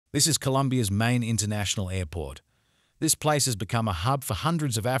This is Colombia's main international airport. This place has become a hub for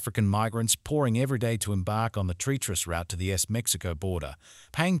hundreds of African migrants pouring every day to embark on the treacherous route to the US-Mexico border,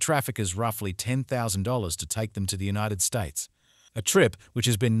 paying traffickers roughly $10,000 to take them to the United States. A trip, which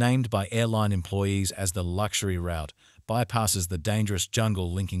has been named by airline employees as the luxury route, bypasses the dangerous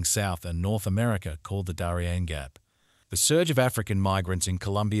jungle linking South and North America called the Darien Gap. The surge of African migrants in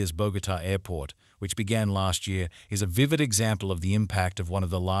Colombia's Bogotá airport, which began last year, is a vivid example of the impact of one of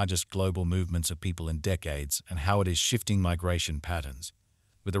the largest global movements of people in decades and how it is shifting migration patterns.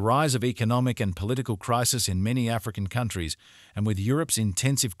 With the rise of economic and political crisis in many African countries, and with Europe's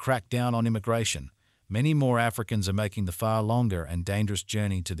intensive crackdown on immigration, many more Africans are making the far longer and dangerous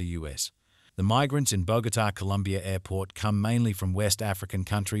journey to the US. The migrants in Bogotá, Colombia airport come mainly from West African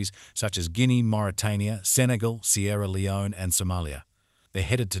countries such as Guinea, Mauritania, Senegal, Sierra Leone, and Somalia. They're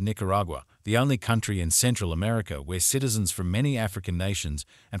headed to Nicaragua, the only country in Central America where citizens from many African nations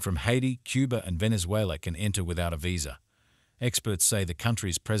and from Haiti, Cuba, and Venezuela can enter without a visa. Experts say the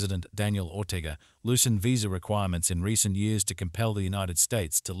country's President Daniel Ortega loosened visa requirements in recent years to compel the United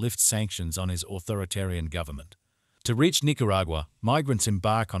States to lift sanctions on his authoritarian government. To reach Nicaragua, migrants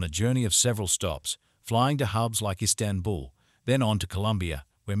embark on a journey of several stops, flying to hubs like Istanbul, then on to Colombia,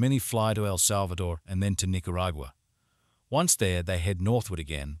 where many fly to El Salvador and then to Nicaragua. Once there, they head northward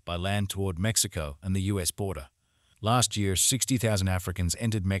again by land toward Mexico and the US border. Last year, 60,000 Africans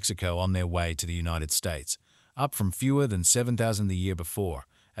entered Mexico on their way to the United States, up from fewer than 7,000 the year before,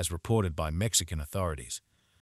 as reported by Mexican authorities.